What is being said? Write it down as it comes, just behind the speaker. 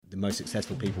most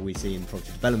successful people we see in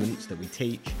property developments that we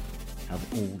teach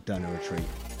have all done a retreat.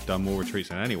 Done more retreats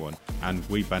than anyone, and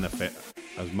we benefit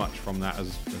as much from that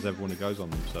as everyone who goes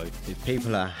on them. So if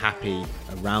people are happy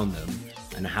around them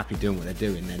and are happy doing what they're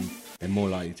doing, then they're more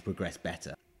likely to progress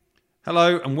better.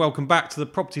 Hello and welcome back to the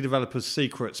Property Developers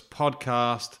Secrets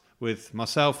podcast with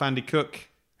myself, Andy Cook.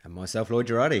 And myself, Lloyd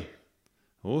Girardi.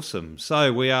 Awesome.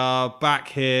 So we are back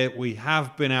here. We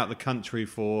have been out the country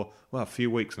for, a few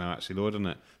weeks now actually, Lloyd, isn't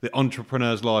it? The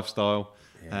entrepreneur's lifestyle.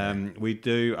 Yeah. We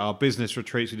do our business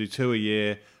retreats. We do 2 a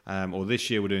year, or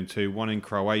this year we're doing 2. One in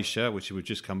Croatia, which we've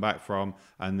just come back from,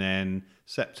 and then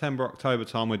September, October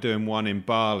time we're doing one in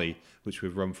Bali, which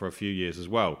we've run for a few years as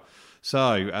well.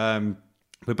 So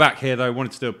we're back here though. I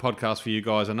wanted to do a podcast for you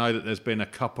guys. I know that there's been a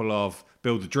couple of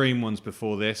Build a Dream ones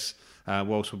before this,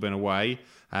 whilst we've been away,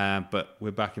 but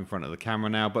we're back in front of the camera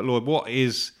now. But Lloyd, what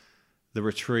is the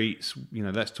retreats?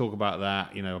 Let's talk about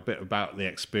that. A bit about the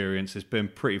experience. It's been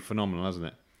pretty phenomenal, hasn't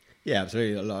it? Yeah,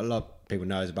 absolutely. A lot of people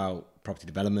know about property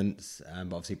developments,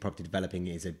 but obviously property developing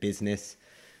is a business.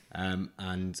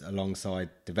 And alongside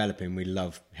developing, we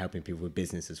love helping people with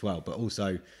business as well. But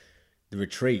also the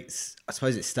retreats, I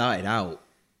suppose it started out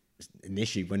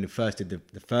initially when we first did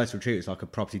the first retreat. It was like a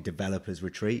property developers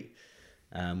retreat.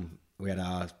 We had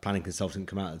our planning consultant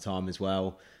come out at the time as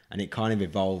well, and it kind of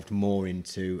evolved more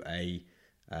into a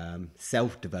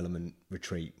self-development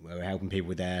retreat where we're helping people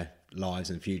with their lives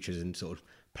and futures and sort of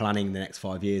planning the next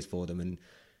 5 years for them. And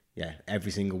yeah,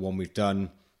 every single one we've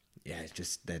done,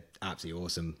 they're absolutely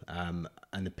awesome.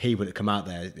 And the people that come out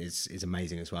there is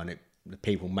amazing as well. And the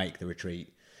people make the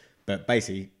retreat. But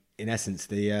basically, in essence,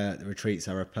 the retreats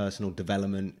are a personal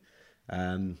development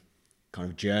kind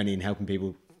of journey in helping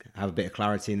people have a bit of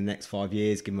clarity in the next 5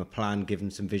 years, give them a plan, give them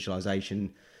some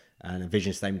visualization and a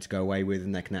vision statement to go away with,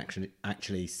 and they can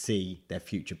actually see their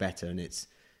future better. And it's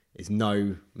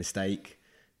no mistake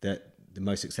that the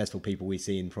most successful people we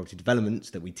see in property developments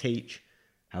that we teach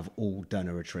have all done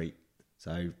a retreat.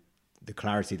 So the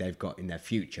clarity they've got in their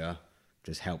future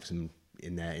just helps them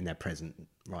in their present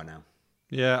right now.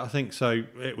 Yeah, I think so.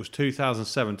 It was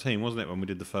 2017, wasn't it, when we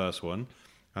did the first one?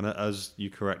 And as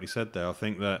you correctly said there, I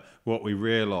think that what we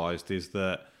realised is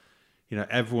that,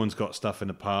 everyone's got stuff in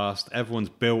the past. Everyone's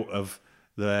built of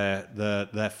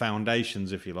their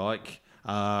foundations, if you like.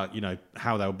 How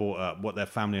they were brought up, what their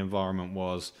family environment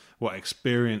was, what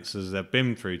experiences they've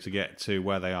been through to get to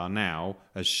where they are now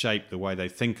has shaped the way they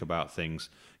think about things.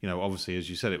 Obviously, as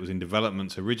you said, it was in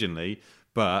developments originally,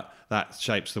 but that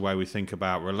shapes the way we think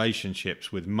about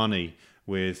relationships, with money,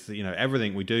 with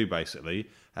everything we do basically,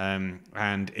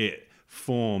 and it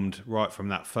formed right from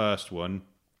that first one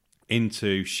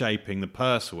into shaping the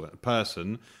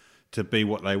person to be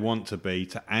what they want to be,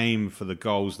 to aim for the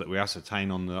goals that we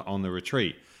ascertain on the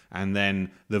retreat, and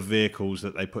then the vehicles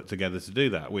that they put together to do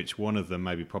that, which one of them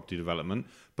may be property development,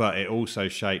 but it also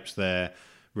shapes their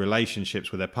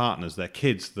relationships with their partners, their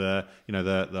kids, the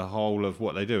whole of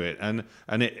what they do it, and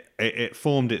it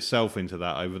formed itself into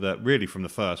that over really from the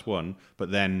first one.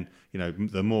 But then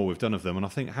the more we've done of them, and I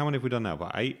think, how many have we done now?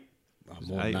 About 8?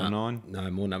 More 8 or 9?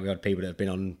 No, more than that. We've had people that have been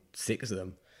on 6 of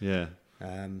them. Yeah.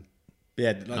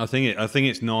 Yeah, I think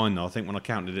it's 9 though. I think when I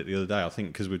counted it the other day, I think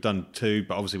because we've done 2,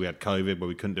 but obviously we had COVID where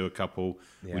we couldn't do a couple.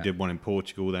 Yeah. We did one in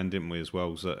Portugal then, didn't we, as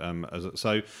well?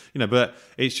 So but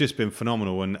it's just been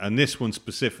phenomenal, and this one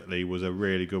specifically was a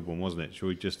really good one, wasn't it? Should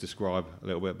we just describe a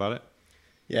little bit about it?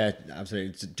 Yeah,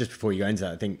 absolutely. Just before you go into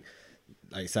that, I think,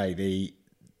 like you say,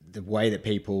 the way that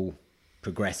people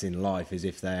progress in life is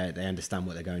if they understand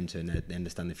what they're going to and they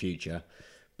understand the future.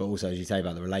 But also, as you say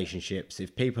about the relationships,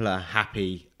 if people are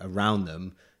happy around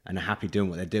them and are happy doing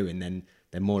what they're doing, then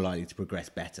they're more likely to progress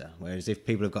better. Whereas if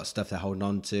people have got stuff they're holding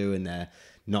on to and they're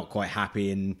not quite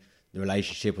happy in the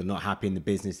relationship or not happy in the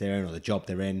business they're in or the job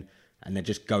they're in, and they're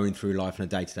just going through life on a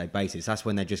day-to-day basis, that's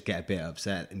when they just get a bit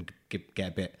upset and get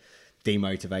a bit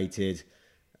demotivated,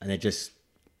 and they're just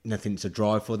nothing to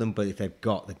drive for them. But if they've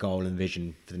got the goal and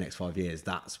vision for the next 5 years,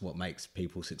 that's what makes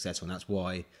people successful. And that's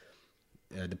why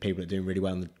the people that are doing really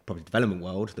well in the property development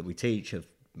world that we teach,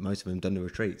 most of them done the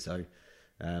retreat. So,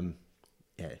 2 and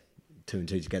 2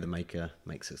 together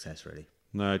make success, really.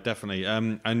 No, definitely.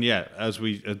 And yeah, as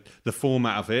the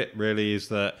format of it really is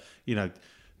that,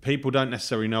 people don't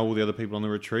necessarily know all the other people on the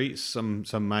retreats. Some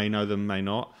may know them, may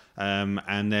not.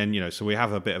 And then, so we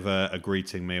have a bit of a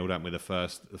greeting meal, don't we, the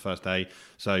first day.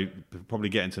 So probably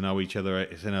getting to know each other.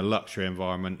 It's in a luxury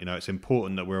environment. It's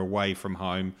important that we're away from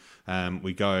home.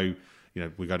 We go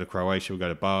to Croatia, we go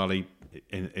to Bali.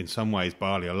 In some ways,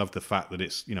 Bali, I love the fact that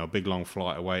it's, a big long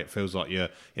flight away. It feels like you're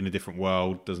in a different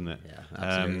world, doesn't it? Yeah,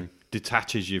 absolutely.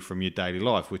 Detaches you from your daily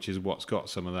life, which is what's got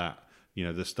some of that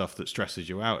the stuff that stresses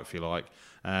you out, if you like.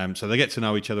 So they get to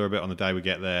know each other a bit on the day we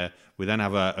get there. We then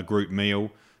have a group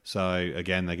meal. So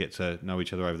again, they get to know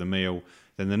each other over the meal.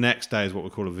 Then the next day is what we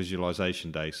call a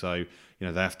visualization day. So, they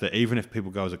have to, even if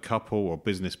people go as a couple or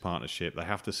business partnership, they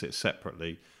have to sit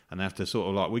separately, and they have to sort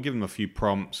of like, we give them a few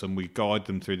prompts and we guide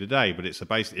them through the day, but it's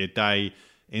basically a day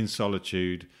in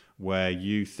solitude where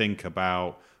you think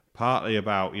about, partly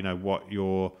about, what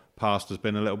your past has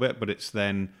been a little bit, but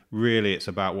it's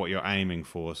about what you're aiming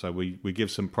for. So we give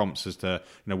some prompts as to,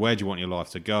 where do you want your life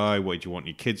to go? What do you want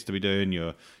your kids to be doing?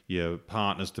 Your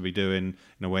partners to be doing?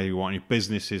 Where you want your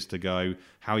businesses to go?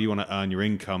 How you want to earn your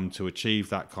income to achieve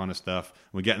that kind of stuff?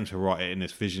 And we get them to write it in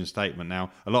this vision statement.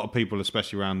 Now, a lot of people,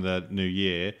 especially around the new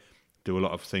year, do a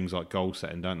lot of things like goal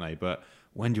setting, don't they? But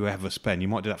when do you ever spend? You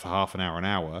might do that for half an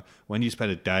hour. When do you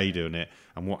spend a day doing it?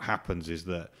 And what happens is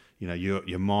that,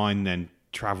 your mind then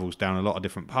travels down a lot of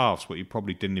different paths, what you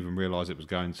probably didn't even realize it was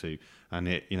going to. And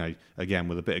it, again,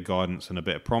 with a bit of guidance and a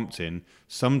bit of prompting,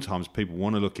 sometimes people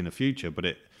want to look in the future, but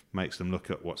it makes them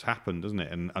look at what's happened, doesn't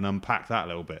it? And unpack that a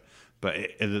little bit. But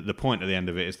the point at the end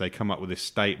of it is they come up with this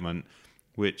statement,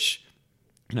 which,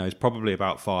 is probably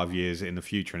about 5 years in the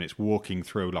future, and it's walking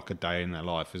through like a day in their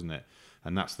life, isn't it?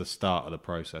 And that's the start of the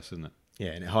process, isn't it? Yeah,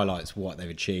 and it highlights what they've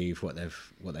achieved, what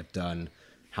they've done,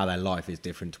 how their life is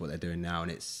different to what they're doing now,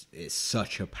 and it's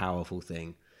such a powerful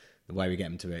thing. The way we get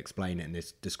them to explain it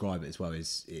and describe it as well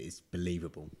is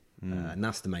believable, and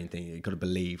that's the main thing. You've got to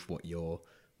believe what you're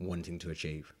wanting to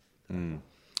achieve.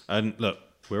 And look,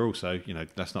 we're also,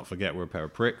 let's not forget, we're a pair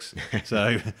of pricks.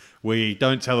 So we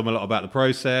don't tell them a lot about the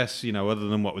process, other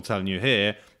than what we're telling you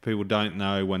here. People don't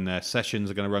know when their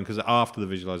sessions are going to run, because after the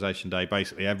visualization day,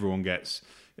 basically everyone gets,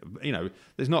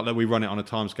 there's not that we run it on a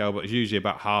time scale, but it's usually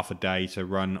about half a day to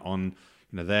run on,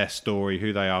 their story,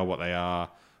 who they are,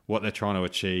 what they're trying to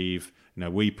achieve.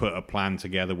 We put a plan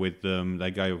together with them. They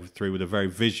go through with a very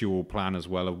visual plan as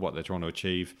well of what they're trying to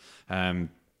achieve.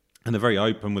 And they're very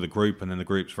open with the group, and then the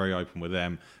group's very open with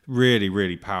them. Really,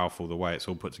 really powerful the way it's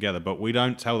all put together. But we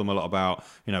don't tell them a lot about,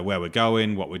 where we're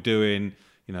going, what we're doing,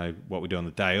 what we do on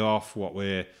the day off, what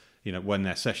we're, when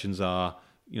their sessions are.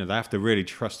 They have to really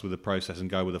trust with the process and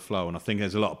go with the flow. And I think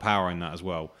there's a lot of power in that as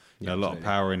well. A lot of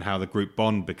power in how the group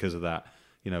bond because of that.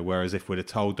 Whereas if we'd have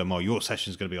told them, your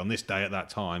session's going to be on this day at that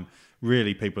time,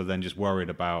 really people are then just worried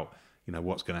about,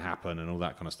 what's going to happen and all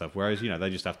that kind of stuff. Whereas, they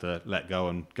just have to let go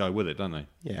and go with it, don't they?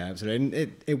 Yeah, absolutely.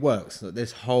 And it works.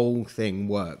 This whole thing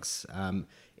works,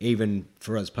 even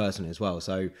for us personally as well.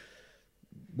 So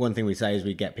one thing we say is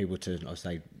we get people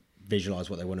to, visualize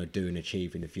what they want to do and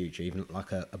achieve in the future, even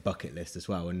like a bucket list as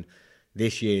well. And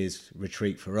this year's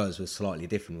retreat for us was slightly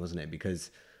different, wasn't it?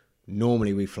 Because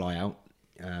normally we fly out,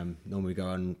 normally we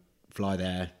go and fly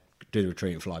there, do the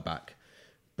retreat and fly back.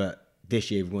 But this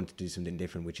year we wanted to do something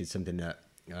different, which is something that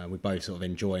we both sort of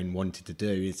enjoy and wanted to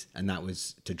do, and that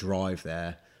was to drive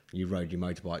there. You rode your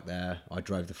motorbike there, I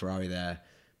drove the Ferrari there,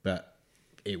 but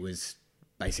it was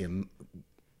basically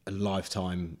a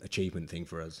lifetime achievement thing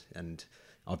for us. And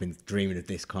I've been dreaming of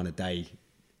this kind of day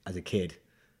as a kid,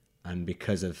 and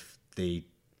because of the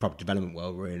property development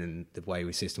world we're in and the way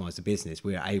we systemize the business,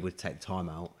 we are able to take the time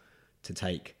out to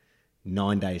take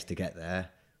 9 days to get there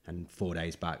and 4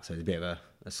 days back. So it's a bit of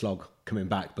a slog coming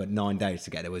back, but 9 days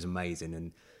to get there was amazing.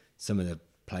 And some of the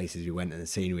places we went and the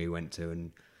scenery we went to,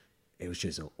 and it was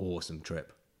just an awesome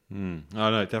trip. I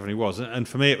know, it definitely was. And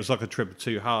for me, it was like a trip of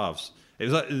two halves. It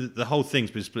was like the whole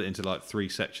thing's been split into like 3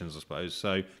 sections, I suppose.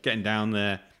 So getting down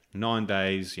there, 9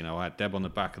 days, I had Deb on the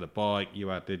back of the bike,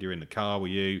 you're in the car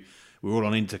with you. We were all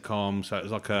on intercom, so it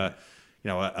was like a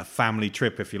family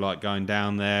trip, if you like, going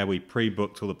down there. We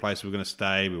pre-booked all the places we were going to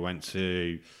stay. We went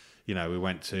to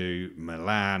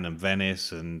Milan and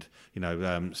Venice, and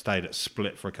stayed at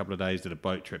Split for a couple of days. Did a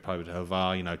boat trip over to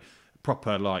Hvar.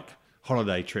 Proper like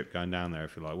holiday trip going down there,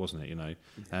 if you like, wasn't it?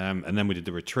 And then we did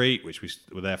the retreat, which we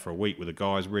were there for a week with the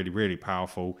guys. Really, really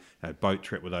powerful. Boat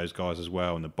trip with those guys as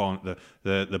well, and the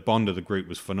bond of the group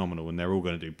was phenomenal, and they're all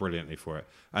going to do brilliantly for it.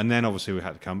 And then obviously we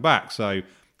had to come back, so.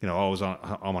 I'm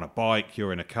on a bike,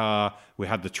 you're in a car. We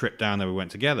had the trip down there, we went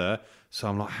together. So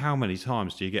I'm like, how many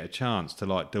times do you get a chance to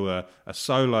like do a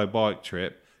solo bike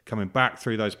trip coming back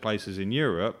through those places in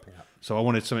Europe? Yeah. So I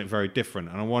wanted something very different,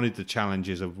 and I wanted the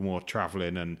challenges of more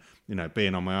traveling and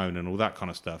being on my own and all that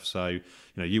kind of stuff. So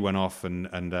you went off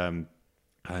and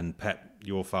Pep,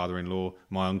 your father-in-law,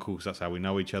 my uncle, because that's how we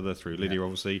know each other through Lydia,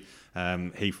 obviously.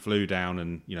 He flew down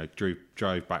and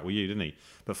drove back with you, didn't he?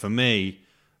 But for me,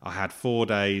 I had 4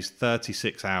 days,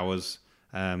 36 hours,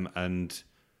 and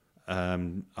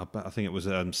I think it was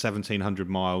 1,700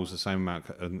 miles, the same amount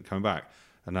coming back.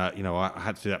 And I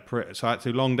had to do that. So I had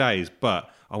to do long days, but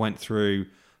I went through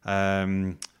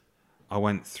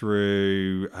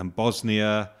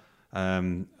Bosnia,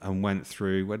 and went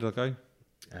through, where did I go?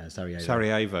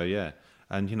 Sarajevo, yeah.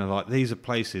 And, like, these are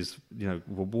places,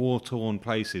 were war-torn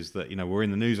places that, were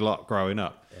in the news a lot growing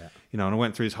up. Yeah. And I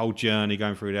went through this whole journey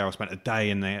going through there. I spent a day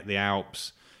in the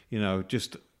Alps,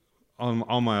 just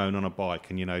on my own on a bike.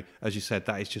 And, as you said,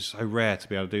 that is just so rare to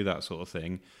be able to do that sort of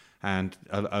thing. And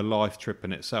a life trip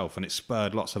in itself. And it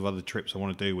spurred lots of other trips I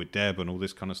want to do with Deb and all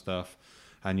this kind of stuff.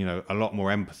 And, a lot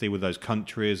more empathy with those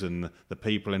countries and the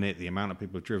people in it, the amount of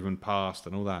people who've driven past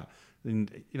and all that.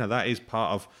 And, that is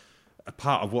part of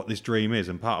what this dream is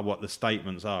and part of what the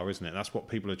statements are, isn't it? That's what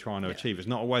people are trying to achieve. It's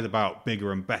not always about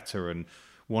bigger and better and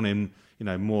wanting,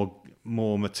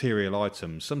 more material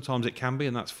items. Sometimes it can be,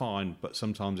 and that's fine, but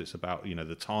sometimes it's about,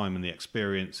 the time and the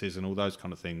experiences and all those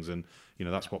kind of things. And,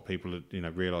 that's what people,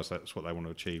 realise that's what they want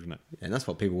to achieve, isn't it? And that's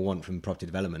what people want from property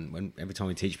development. When every time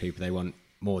we teach people, they want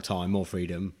more time, more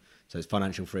freedom. So it's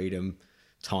financial freedom,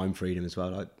 time freedom as well.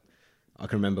 Like, I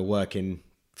can remember working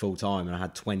full time and I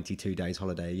had 22 days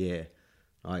holiday a year.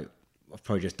 I've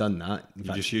probably just done that. You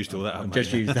just used all that. I've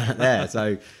just used that there.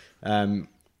 So,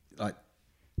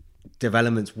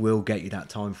 developments will get you that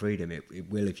time freedom. It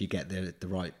will if you get the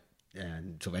right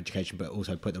sort of education, but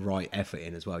also put the right effort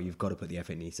in as well. You've got to put the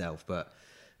effort in yourself. But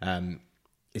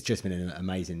it's just been an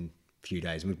amazing few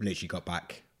days. And we've literally got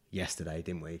back yesterday,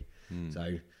 didn't we?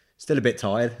 So still a bit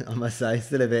tired, I must say.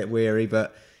 Still a bit weary,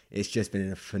 but it's just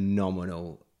been a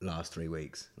phenomenal last 3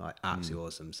 weeks. Like, absolutely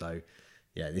awesome. So,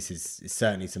 yeah, this is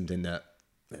certainly something that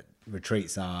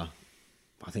retreats are.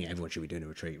 I think everyone should be doing a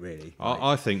retreat, really.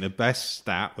 I think the best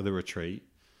stat with a retreat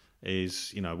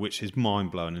is, which is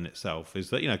mind-blowing in itself, is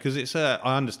that, because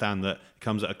I understand that it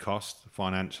comes at a cost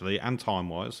financially and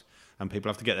time-wise, and people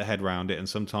have to get their head around it, and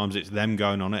sometimes it's them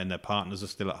going on it and their partners are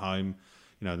still at home.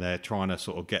 They're trying to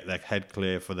sort of get their head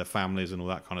clear for their families and all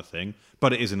that kind of thing.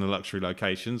 But it is in a luxury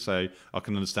location, so I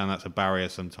can understand that's a barrier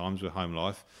sometimes with home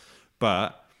life.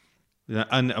 But,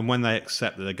 and when they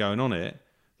accept that they're going on it,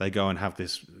 they go and have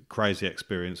this crazy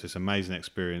experience, this amazing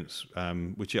experience,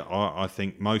 which I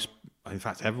think in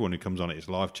fact, everyone who comes on it is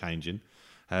life-changing.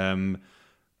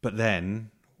 But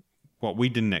then, what we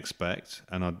didn't expect,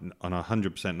 and I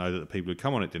 100% know that the people who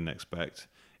come on it didn't expect,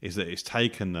 is that it's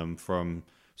taken them from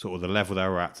sort of the level they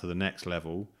were at to the next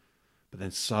level. But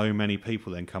then so many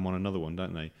people then come on another one,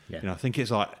 don't they? Yeah. I think it's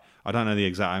like, I don't know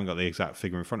I haven't got the exact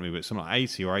figure in front of me, but it's something like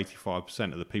 80 or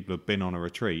 85% of the people who've been on a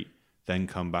retreat then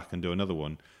come back and do another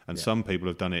one. And some people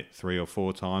have done it 3 or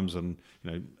 4 times, and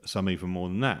some even more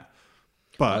than that.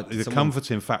 But the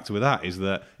comforting factor with that is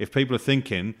that if people are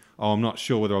thinking, I'm not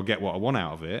sure whether I'll get what I want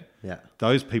out of it,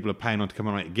 those people are paying on to come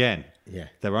on it again. Yeah.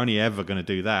 They're only ever going to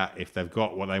do that if they've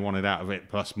got what they wanted out of it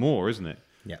plus more, isn't it?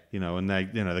 Yeah. And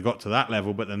they got to that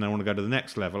level, but then they want to go to the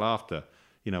next level after.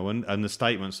 And the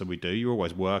statements that we do, you're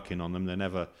always working on them. They're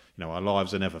never, our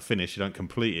lives are never finished. You don't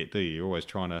complete it, do you? You're always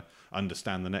trying to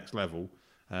understand the next level.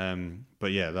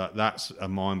 But yeah, that's a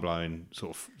mind-blowing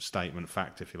sort of statement,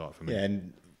 fact, if you like, for me. Yeah,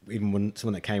 and even when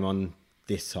someone that came on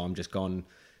this time, just gone,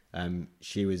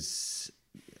 she was,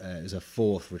 it was her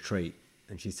 4th retreat.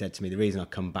 And she said to me, the reason I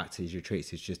come back to these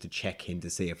retreats is just to check in to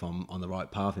see if I'm on the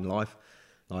right path in life.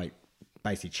 Like,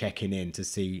 basically checking in to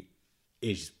see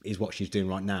is what she's doing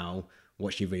right now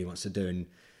what she really wants to do. And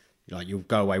like, you'll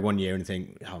go away one year and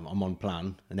think, oh, I'm on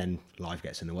plan, and then life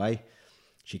gets in the way.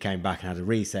 She came back and had a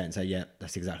reset and said, yeah,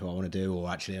 that's exactly what I want to do, or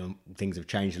actually things have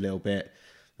changed a little bit.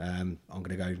 I'm going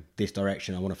to go this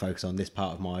direction. I want to focus on this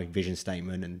part of my vision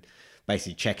statement, and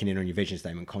basically checking in on your vision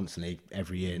statement constantly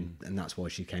every year. And that's why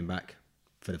she came back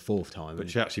for the 4th time. But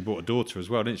she actually brought a daughter as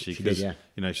well, didn't she? She did,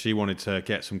 yeah. She wanted to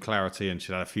get some clarity, and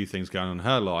she had a few things going on in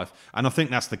her life. And I think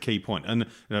that's the key point. And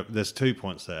there's 2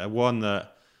 points there. One,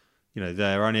 that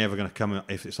they're only ever going to come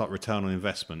if it's like return on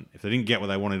investment. If they didn't get what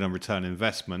they wanted on return on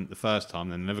investment the first time,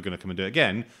 then they're never going to come and do it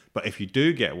again. But if you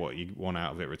do get what you want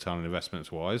out of it, return on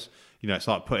investments wise, it's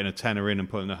like putting a tenner in and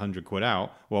putting 100 quid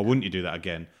out. Well, wouldn't you do that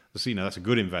again? That's a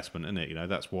good investment, isn't it?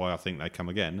 That's why I think they come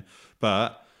again.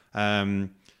 But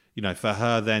for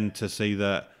her then to see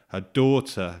that her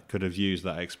daughter could have used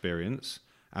that experience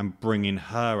and bringing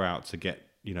her out to get,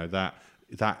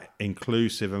 that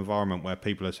inclusive environment where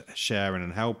people are sharing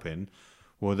and helping,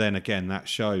 well, then again, that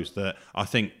shows that I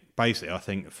think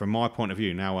from my point of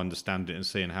view, now understanding and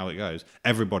seeing how it goes,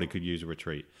 everybody could use a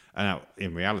retreat. And now,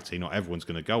 in reality, not everyone's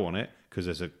going to go on it because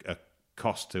there's a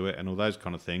cost to it and all those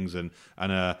kind of things, and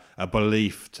a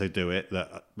belief to do it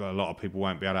that a lot of people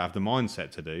won't be able to have the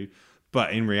mindset to do.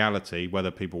 But in reality,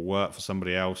 whether people work for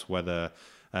somebody else, whether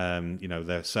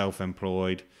they're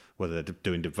self-employed, whether they're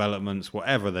doing developments,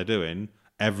 whatever they're doing,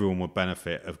 everyone would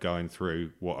benefit of going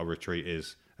through what a retreat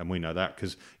is. And we know that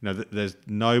because there's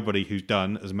nobody who's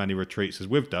done as many retreats as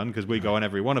we've done, because we go on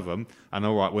every one of them. And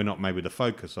all right, we're not maybe the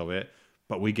focus of it,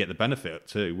 but we get the benefit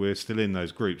too. We're still in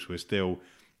those groups. We're still,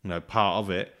 part of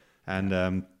it.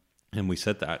 And we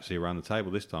said that actually around the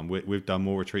table this time. We've done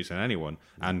more retreats than anyone,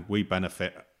 and we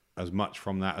benefit as much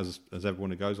from that as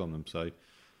everyone who goes on them. So,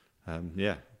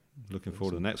 looking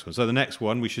forward to the next one. So the next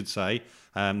one, we should say,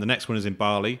 the next one is in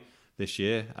Bali this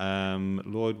year.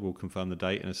 Lloyd will confirm the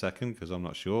date in a second, because I'm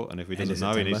not sure. And if he doesn't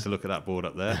know, he needs to look at that board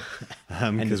up there,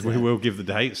 because we will give the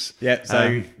dates. Yeah,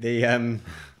 so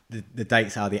the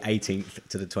dates are the 18th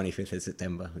to the 25th of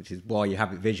September, which is why you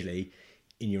have it visually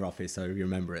in your office, so you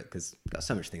remember it, because we've got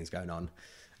so much things going on.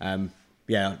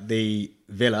 The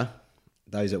villa,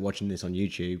 those that are watching this on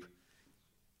YouTube,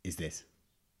 is this.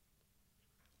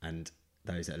 And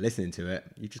those that are listening to it,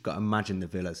 you've just got to imagine the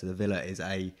villa. So the villa is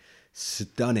a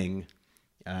stunning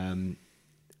kind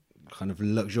of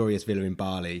luxurious villa in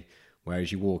Bali,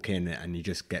 whereas you walk in and you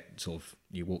just get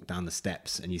you walk down the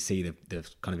steps and you see the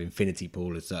kind of infinity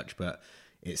pool as such, but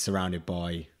it's surrounded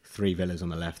by 3 villas on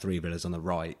the left, 3 villas on the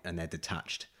right, and they're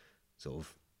detached sort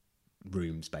of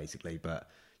rooms basically. But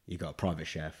you've got a private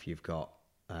chef, you've got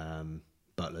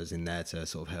butlers in there to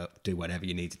sort of help do whatever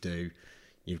you need to do.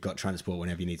 You've got transport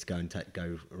whenever you need to go and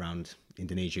go around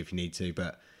Indonesia if you need to.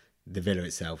 But the villa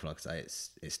itself, like I say,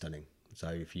 it's stunning. So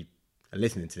if you are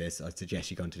listening to this, I suggest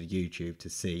you go onto the YouTube to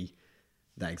see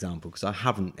that example, because I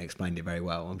haven't explained it very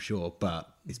well, I'm sure,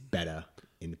 but it's better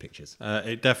in the pictures.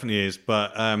 It definitely is,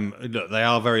 but look, they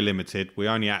are very limited. We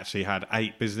only actually had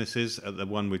 8 businesses at the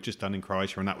one we've just done in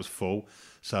Croatia, and that was full.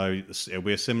 So it'll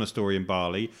be a similar story in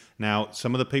Bali. Now,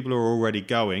 some of the people who are already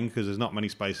going, because there's not many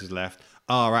spaces left,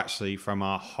 are actually from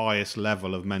our highest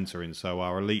level of mentoring, so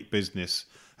our elite business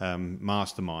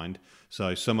mastermind.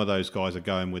 So some of those guys are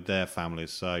going with their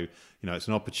families. So, it's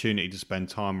an opportunity to spend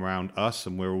time around us,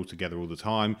 and we're all together all the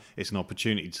time. It's an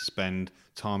opportunity to spend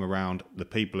time around the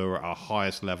people who are at our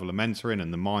highest level of mentoring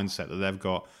and the mindset that they've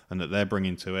got and that they're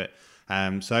bringing to it.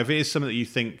 So if it is something that you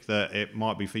think that it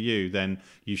might be for you, then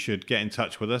you should get in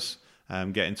touch with us.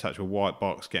 Get in touch with White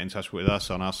Box, get in touch with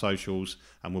us on our socials,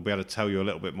 and we'll be able to tell you a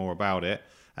little bit more about it.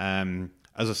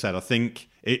 As I said, I think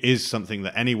it is something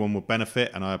that anyone will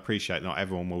benefit, and I appreciate not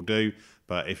everyone will do,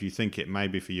 but if you think it may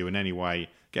be for you in any way,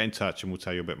 get in touch and we'll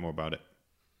tell you a bit more about it.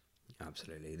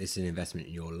 Absolutely. This is an investment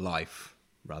in your life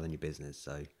rather than your business,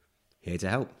 so here to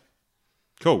help.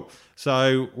 Cool.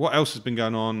 So what else has been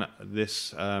going on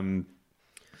this month,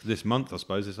 I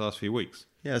suppose, this last few weeks?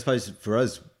 Yeah, I suppose for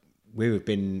us, we've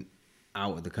been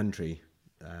out of the country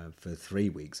for 3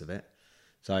 weeks of it.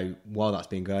 So while that's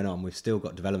been going on, we've still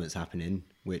got developments happening,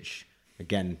 which,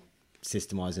 again,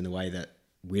 systemize in a way that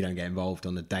we don't get involved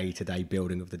on the day-to-day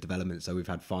building of the development. So we've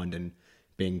had Findon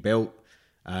being built,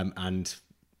 and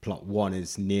plot 1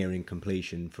 is nearing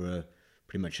completion for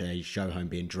pretty much a show home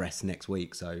being dressed next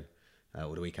week. So,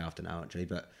 or the week after now, actually.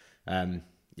 But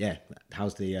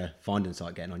how's the Findon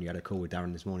site getting on? You had a call with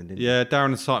Darren this morning, didn't you? Yeah,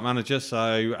 Darren, the site manager.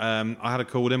 So I had a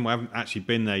call with him. We haven't actually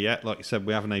been there yet. Like you said,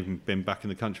 we haven't even been back in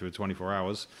the country for 24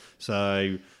 hours.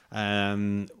 So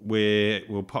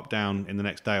we'll pop down in the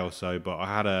next day or so. But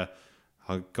I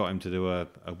got him to do a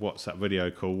WhatsApp video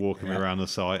call walking me around the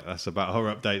site. That's about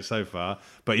our update so far.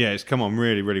 But yeah, it's come on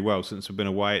really, really well since we've been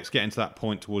away. It's getting to that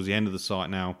point towards the end of the site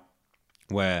now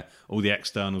where all the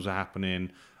externals are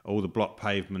happening, all the block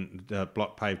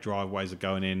paved driveways are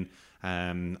going in.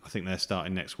 I think they're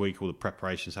starting next week. All the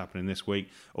preparations happening this week.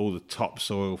 All the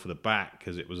topsoil for the back,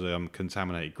 because it was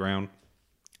contaminated ground.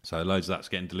 So loads of that's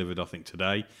getting delivered, I think,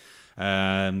 today.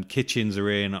 Kitchens are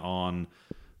in on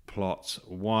plot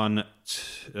 1,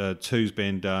 2's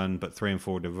being done, but 3 and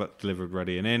 4 delivered,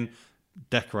 ready and in.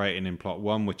 Decorating in plot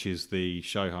 1, which is the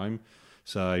show home.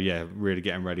 So yeah, really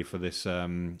getting ready for this,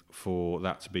 for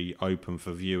that to be open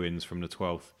for viewings from the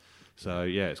 12th. So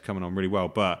yeah, it's coming on really well.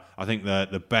 But I think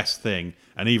the best thing,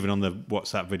 and even on the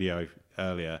WhatsApp video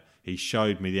earlier, he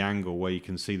showed me the angle where you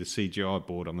can see the CGI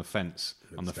board on the fence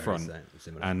on the front,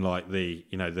 and like the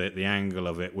angle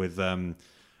of it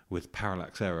with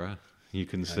parallax error. You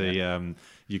can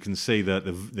see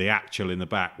the actual in the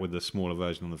back with the smaller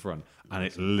version on the front, and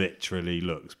it literally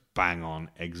looks bang on,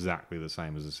 exactly the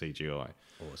same as the CGI.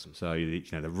 Awesome. So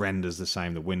the render's the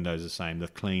same, the window's the same, the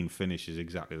clean finish is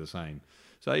exactly the same.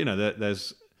 So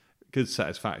there's good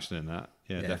satisfaction in that.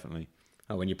 Yeah, definitely.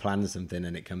 Oh, when you plan something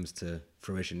and it comes to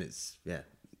fruition, it's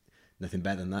nothing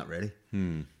better than that, really.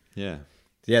 Yeah.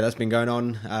 Yeah, that's been going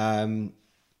on.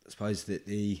 I suppose that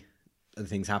the other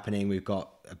things happening, we've got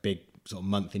a big sort of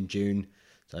month in June.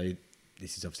 So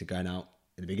this is obviously going out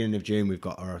the beginning of June. We've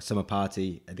got our summer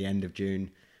party at the end of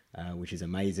June, which is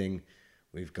amazing.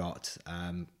 We've got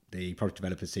the Property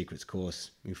Developers Secrets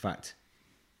course. In fact,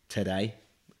 today,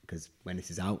 because when this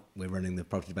is out, we're running the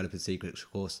Property Developers Secrets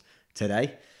course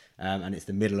today, and it's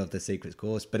the middle of the Secrets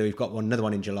course. But we've got another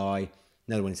one in July,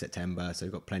 another one in September, so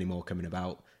we've got plenty more coming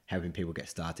about, helping people get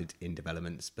started in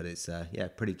developments. But it's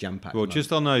pretty jam-packed. Well,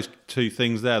 just on those two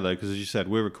things there, though, because as you said,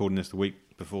 we're recording this the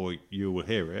week before you will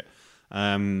hear it.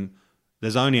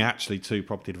 There's only actually 2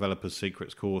 Property Developers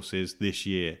Secrets courses this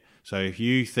year. So if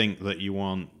you think that you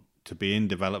want to be in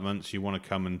developments, you want to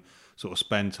come and sort of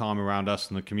spend time around us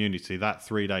and the community, that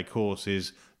 3-day course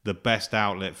is the best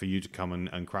outlet for you to come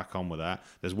and crack on with that.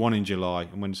 There's one in July,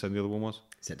 and when did you say the other one was?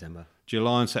 September.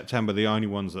 July and September, the only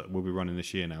ones that we'll be running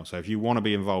this year now. So if you want to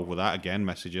be involved with that, again,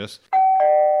 message us.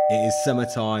 It is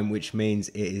summertime, which means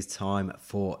it is time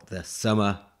for the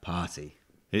summer party.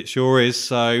 It sure is.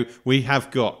 So we have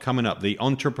got coming up the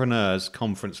Entrepreneurs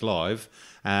Conference Live.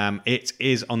 It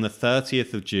is on the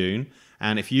 30th of June.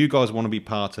 And if you guys want to be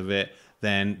part of it,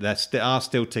 then there are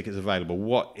still tickets available.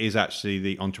 What is actually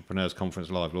the Entrepreneurs Conference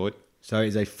Live, Lloyd? So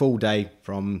it's a full day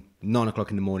from 9 o'clock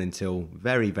in the morning till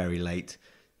very, very late.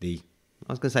 I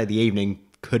was going to say the evening,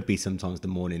 could be sometimes the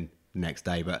morning the next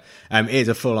day, but it is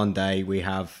a full-on day. We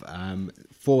have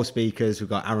 4 speakers. We've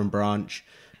got Aaron Branch,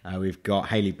 we've got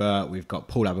Hayley Burt, we've got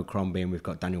Paul Abercrombie, and we've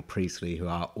got Daniel Priestley, who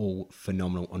are all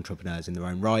phenomenal entrepreneurs in their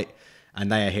own right.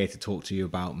 And they are here to talk to you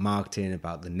about marketing,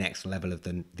 about the next level of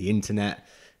the internet.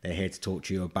 They're here to talk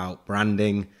to you about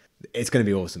branding. It's going to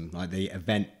be awesome. Like, the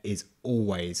event is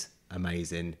always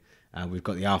amazing. We've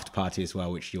got the after party as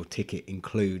well, which your ticket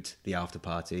includes the after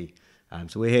party.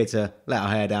 So we're here to let our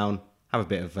hair down, have a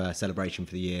bit of a celebration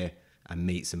for the year, and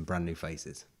meet some brand new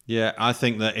faces. Yeah, I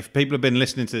think that if people have been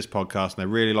listening to this podcast and they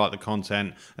really like the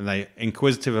content and they're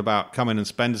inquisitive about coming and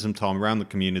spending some time around the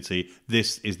community,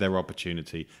 this is their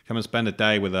opportunity. Come and spend a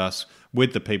day with us,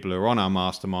 with the people who are on our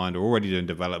mastermind, are already doing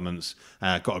developments,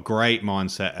 got a great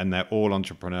mindset, and they're all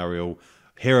entrepreneurial.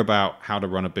 Hear about how to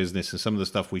run a business and some of the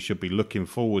stuff we should be looking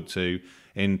forward to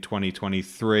in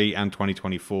 2023 and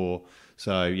 2024.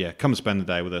 So yeah, come and spend the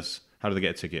day with us. How do they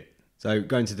get a ticket? So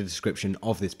go into the description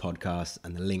of this podcast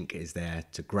and the link is there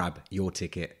to grab your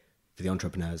ticket for the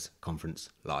Entrepreneurs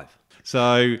Conference Live.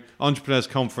 So Entrepreneurs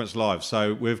Conference Live.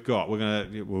 So we'll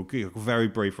give a very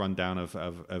brief rundown of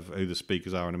who the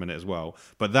speakers are in a minute as well.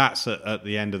 But that's at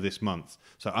the end of this month.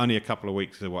 So only a couple of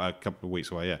weeks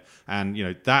away, yeah.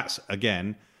 And that's,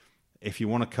 again, if you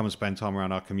want to come and spend time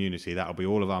around our community, that'll be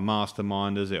all of our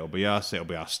masterminders, it'll be us, it'll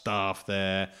be our staff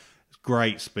there.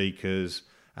 Great speakers.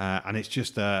 And it's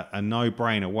just a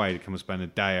no-brainer way to come and spend a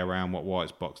day around what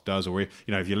White's Box does. Or if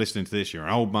you're listening to this, you're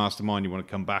an old mastermind, you want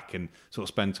to come back and sort of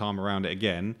spend time around it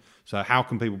again. So how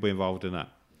can people be involved in that?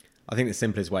 I think the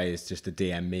simplest way is just to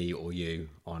DM me or you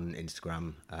on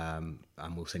Instagram,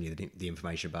 and we'll send you the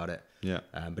information about it. Yeah.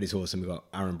 But it's awesome. We've got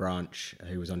Aaron Branch,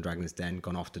 who was on Dragon's Den,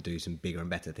 gone off to do some bigger and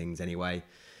better things anyway.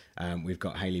 We've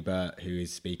got Hayley Burt, who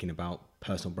is speaking about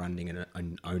personal branding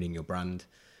and owning your brand.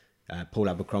 Paul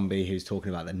Abercrombie, who's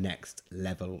talking about the next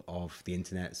level of the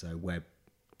internet, so Web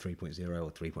 3.0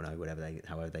 or 3.0,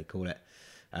 however they call it.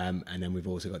 And then we've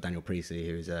also got Daniel Priestley,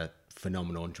 who is a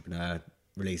phenomenal entrepreneur,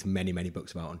 released many, many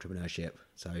books about entrepreneurship.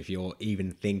 So if you're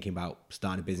even thinking about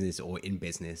starting a business or in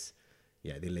business,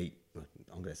 the Elite,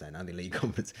 I'm going to say now, the Elite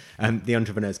Conference, the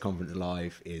Entrepreneurs Conference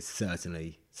Live is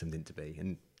certainly something to be.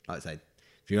 And like I say,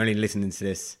 if you're only listening to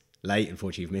this late,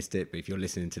 unfortunately you've missed it, but if you're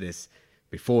listening to this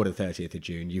before the 30th of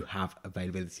June, you have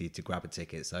availability to grab a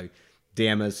ticket. So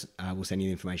DM us, we'll send you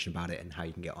the information about it and how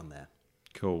you can get on there.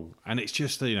 Cool. And it's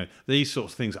just, these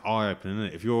sorts of things are eye-opening, isn't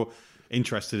it? If you're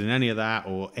interested in any of that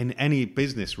or in any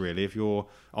business, really, if you're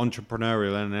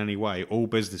entrepreneurial in any way, all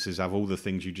businesses have all the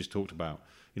things you just talked about.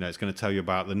 It's going to tell you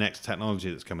about the next technology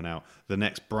that's coming out, the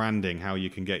next branding, how you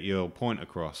can get your point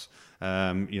across,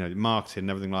 marketing and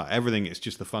everything like that. Everything. It's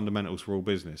just the fundamentals for all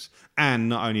business. And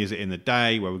not only is it in the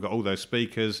day where we've got all those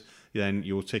speakers, then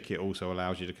your ticket also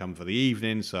allows you to come for the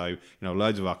evening. So,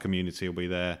 loads of our community will be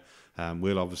there.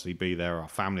 We'll obviously be there. Our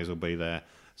families will be there.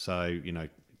 So,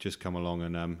 just come along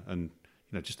and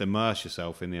just immerse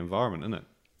yourself in the environment, isn't it?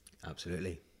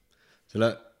 Absolutely. So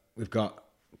look, we've got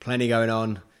plenty going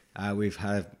on. We've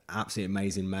had an absolutely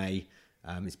amazing May.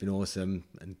 It's been awesome.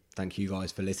 And thank you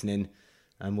guys for listening.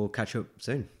 And we'll catch up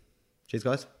soon. Cheers,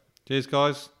 guys. Cheers,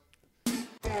 guys.